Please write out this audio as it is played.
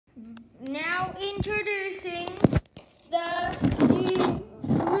Now introducing the new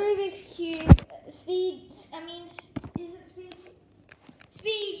Rubik's Cube Speed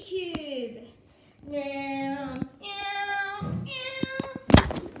Cube. Meow, meow, meow.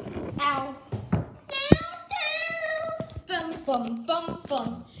 Ow. Bum, bum, bum,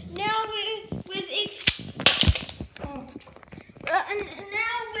 bum. Now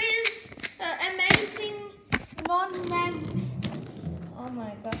amazing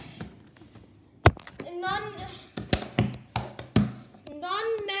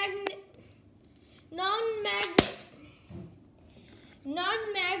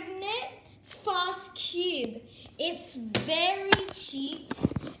non-magnet fast cube. It's very cheap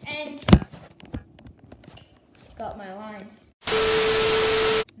and got my lines.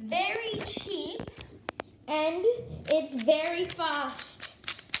 Very cheap and it's very fast.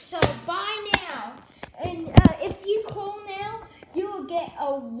 So buy now, and if you call now, you will get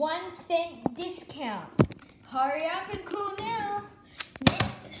a 1 cent discount. Hurry up and call now.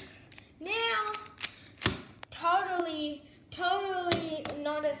 Now, totally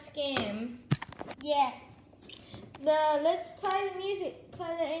not a scam. Yeah. Now let's play the music.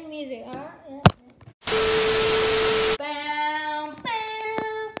 Play the end music. All right. Yeah. Bow,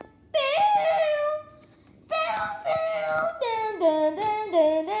 bow, bow, bow, bow, dun, dun, dun,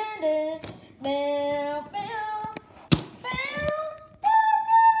 dun, dun, dun. Bow, bow, bow,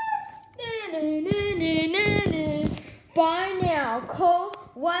 dun, dun, dun, dun, dun, dun. Buy now. Call 10.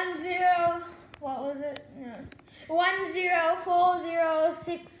 What was it? No.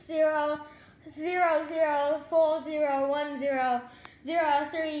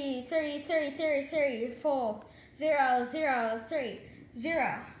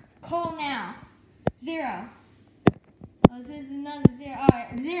 Call now. 0. Oh, this is another 0.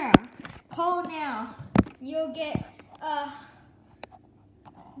 Alright, 0. Call now. You'll get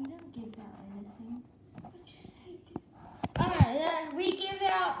you don't give out anything. What you say? Alright, we give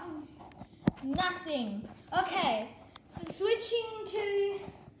out nothing. Okay, so switching to